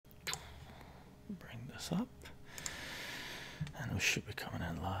this up, and we should be coming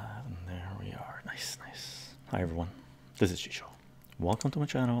in live. And there we are. Nice, nice. Hi everyone, this is Chycho. Welcome to my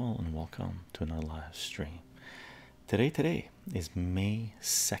channel and welcome to another live stream. Today is May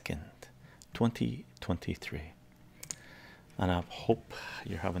 2nd, 2023, and I hope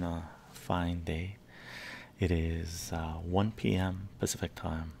you're having a fine day. It is 1 p.m. Pacific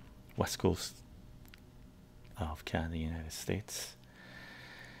time, West Coast of Canada, United States,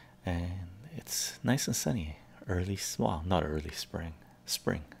 and it's nice and sunny. Early, well, not early spring,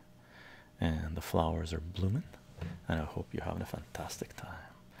 and the flowers are blooming, and I hope you're having a fantastic time.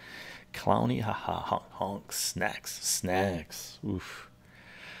 Clowny, haha, honk honk, snacks. Oof.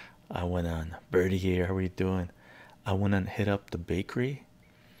 I went on Birdie here. How are you doing? I went and hit up the bakery.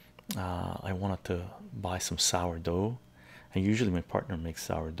 I wanted to buy some sourdough, and usually my partner makes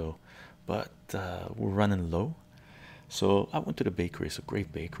sourdough, but we're running low, so I went to the bakery. It's a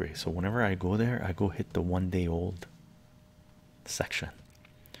great bakery, so whenever I go there, I go hit the 1 day old section.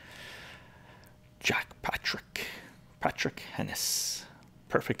 Patrick Hennis,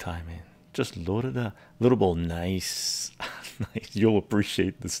 perfect timing. Just loaded a little bowl. Nice. Nice. You'll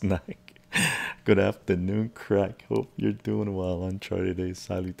appreciate the snack. Good afternoon, crack. Hope you're doing well on Charlie Day.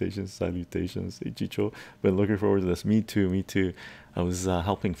 Salutations. Hey Chycho, been looking forward to this. Me too. I was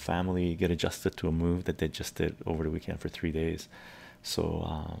helping family get adjusted to a move that they just did over the weekend for 3 days,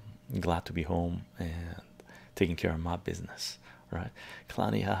 so glad to be home and taking care of my business, right?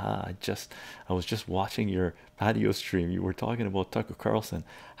 Clowny, haha. I was just watching your patio stream. You were talking about Tucker Carlson,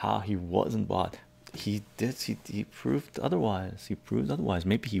 how he wasn't bought. He proved otherwise.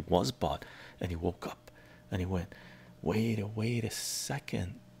 Maybe he was bought, and he woke up and he went, wait a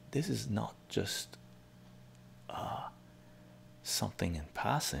second, this is not just something in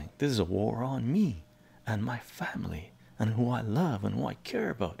passing. This is a war on me and my family and who I love and who I care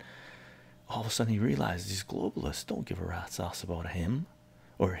about. All of a sudden he realized these globalists don't give a rat's ass about him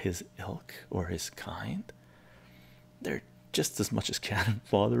or his ilk or his kind. They're just as much as cannon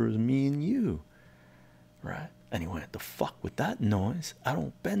fodder as me and you, right? And he went, the fuck with that noise, I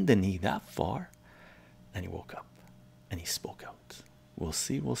don't bend the knee that far. And he woke up and he spoke out. We'll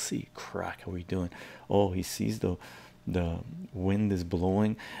see. Crack, how are we doing? Oh, he sees the wind is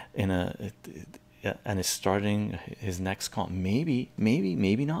blowing in and it's starting his next comp. Maybe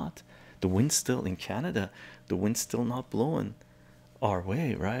not. The wind's still in Canada, the wind's still not blowing our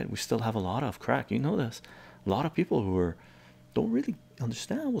way, right? We still have a lot of crack, you know this. A lot of people who don't really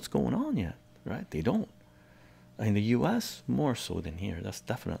understand what's going on yet, right? They don't. In the US more so than here, that's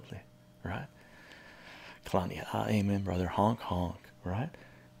definitely right. Claudia, amen brother, honk honk, right?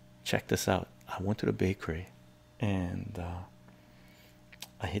 Check this out. I went to the bakery and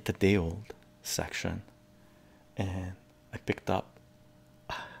I hit the day old section and I picked up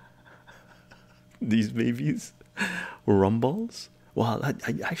these babies rumballs. Well, I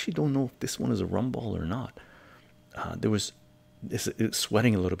actually don't know if this one is a rumball or not. It's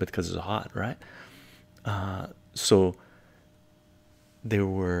sweating a little bit because it's hot, right? So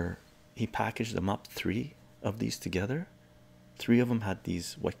he packaged them up, 3 of these together. 3 of them had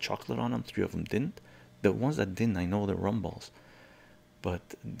these white chocolate on them, 3 of them didn't. The ones that didn't, I know they're rumballs,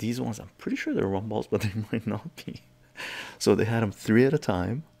 but these ones I'm pretty sure they're rumballs, but they might not be. So they had them 3 at a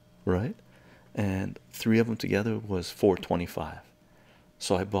time, right? And 3 of them together was $4.25.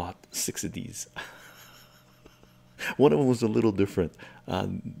 So I bought 6 of these. One of them was a little different.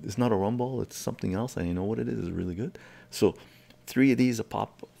 It's not a rumball, it's something else, and you know what it is. It's really good. So 3 of these a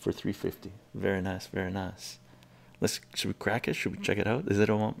pop for $3.50. Very nice. Should we crack it? Should we check it out? Is it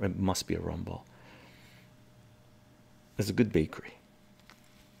a rumball? It must be a rumball. It's a good bakery.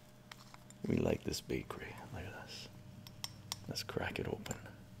 We like this bakery. Look at this. Let's crack it open.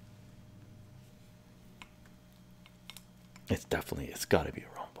 It's got to be a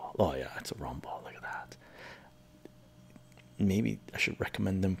rumball. Oh yeah, it's a rumball. Look at that. Maybe I should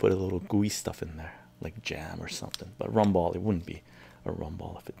recommend them put a little gooey stuff in there, like jam or something. But rumball, it wouldn't be a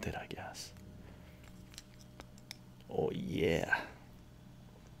rumball if it did, I guess. Oh yeah.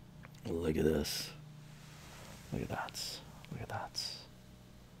 Look at this. Look at that.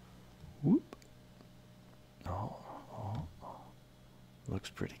 Whoop. Oh. Looks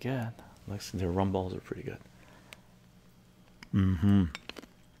pretty good. Their rumballs are pretty good. Mm-hmm.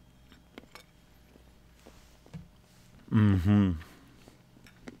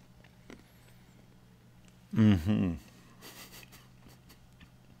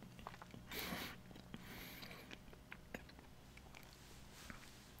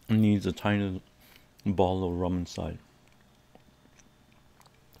 Needs a tiny ball of rum inside.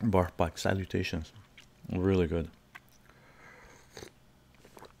 Bark bike, salutations. Really good.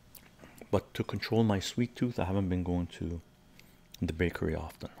 But to control my sweet tooth, I haven't been going to the bakery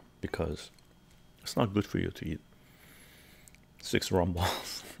often because it's not good for you to eat 6 rum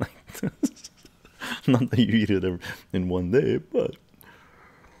balls like this. Not that you eat it in one day, but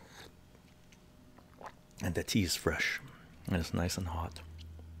and the tea is fresh and it's nice and hot.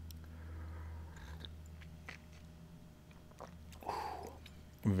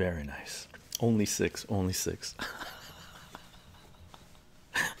 Very nice. Only 6, only 6.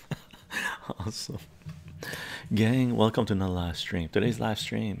 Awesome. Gang, welcome to another live stream. Today's live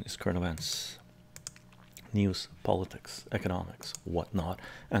stream is current events, news, politics, economics, whatnot.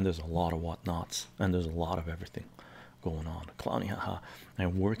 And there's a lot of whatnots, and there's a lot of everything going on. Clowny, haha.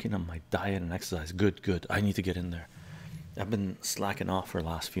 I'm working on my diet and exercise. Good, good. I need to get in there. I've been slacking off for the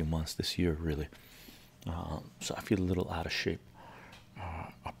last few months this year, really. So I feel a little out of shape.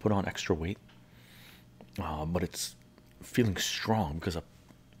 I put on extra weight, but it's feeling strong because I'm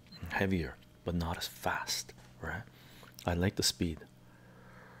heavier, but not as fast, right? I like the speed.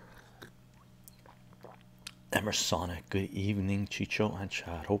 Emersonic, good evening, Chycho and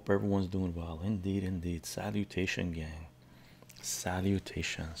Chad. Hope everyone's doing well. Indeed, indeed. Salutation, gang.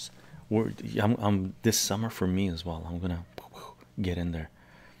 Salutations. I'm this summer for me as well. I'm gonna get in there.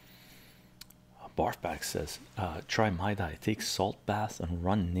 Barfbag says, try my diet. Take salt baths and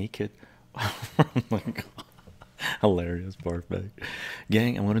run naked. Oh my god. Hilarious, Barfbag.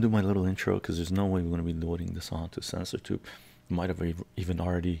 Gang, I'm gonna do my little intro because there's no way we're gonna be loading this onto CensorTube. Might have even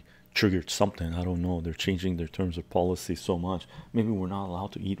already triggered something. I don't know. They're changing their terms of policy so much. Maybe we're not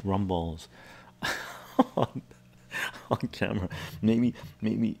allowed to eat rum balls on camera. Maybe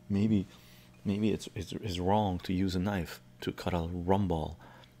it's wrong to use a knife to cut a rum ball.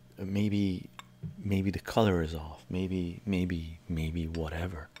 Maybe the color is off. Maybe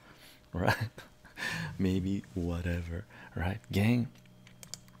whatever, right? Maybe whatever, right? Gang,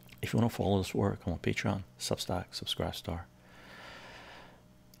 if you want to follow this work, I'm on Patreon, Substack, Subscribestar.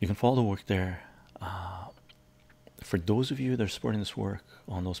 You can follow the work there. For those of you that are supporting this work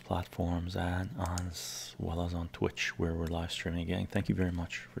on those platforms and as well as on Twitch where we're live streaming, gang, thank you very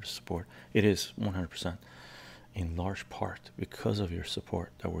much for the support. It is 100% in large part because of your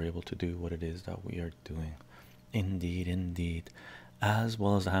support that we're able to do what it is that we are doing. Indeed, indeed. As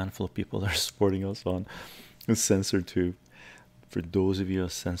well as a handful of people that are supporting us on CensorTube. For those of you on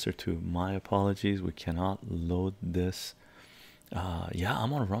CensorTube, my apologies, we cannot load this. Yeah,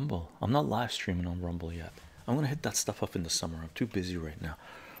 I'm on Rumble. I'm not live streaming on Rumble yet. I'm gonna hit that stuff up in the summer. I'm too busy right now.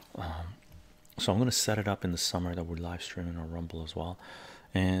 So I'm gonna set it up in the summer that we're live streaming on Rumble as well,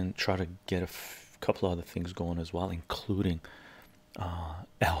 and try to get a couple of other things going as well, including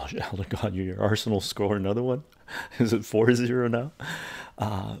Elder God, your Arsenal score another one. Is it 4-0 now?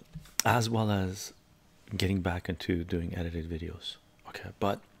 As well as getting back into doing edited videos. Okay,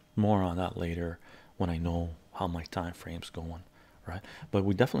 but more on that later when I know how my time frame's going, right? But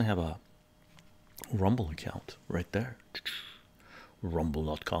we definitely have a Rumble account right there.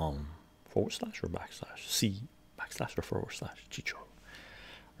 Rumble.com / or /c / or / chycho,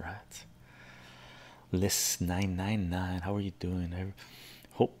 right? List 999, how are you doing?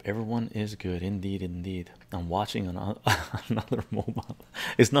 Hope everyone is good. Indeed, indeed. I'm watching on another mobile.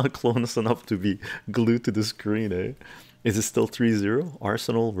 It's not close enough to be glued to the screen, eh? Is it still 3-0?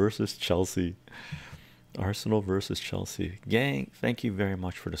 Arsenal versus Chelsea. Arsenal versus Chelsea. Gang, thank you very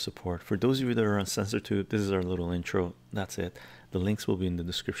much for the support. For those of you that are on CensorTube, this is our little intro. That's it. The links will be in the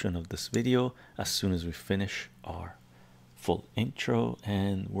description of this video as soon as we finish our full intro.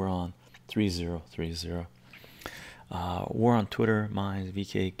 And we're on 3030. We're on Twitter, Minds,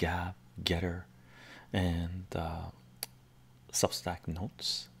 VK, Gab, Getter, and Substack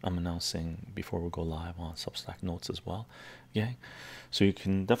Notes. I'm announcing before we go live on Substack Notes as well, gang. So you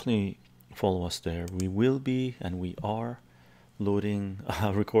can definitely follow us there. We will be, and we are loading,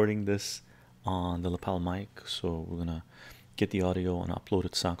 recording this on the lapel mic. So we're gonna get the audio and upload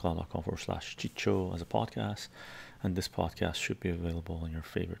it to soundcloud.com / chycho as a podcast. And this podcast should be available on your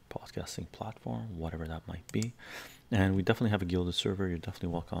favorite podcasting platform, whatever that might be. And we definitely have a Gilded server. You're definitely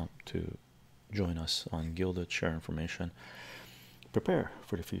welcome to join us on Gilded, share information, prepare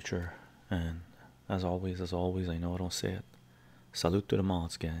for the future. And as always, I know I don't say it. Salute to the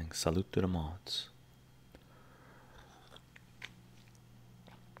mods, gang. Salute to the mods.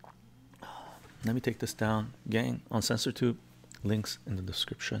 Let me take this down, gang. On CensorTube, links in the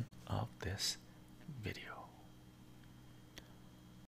description of this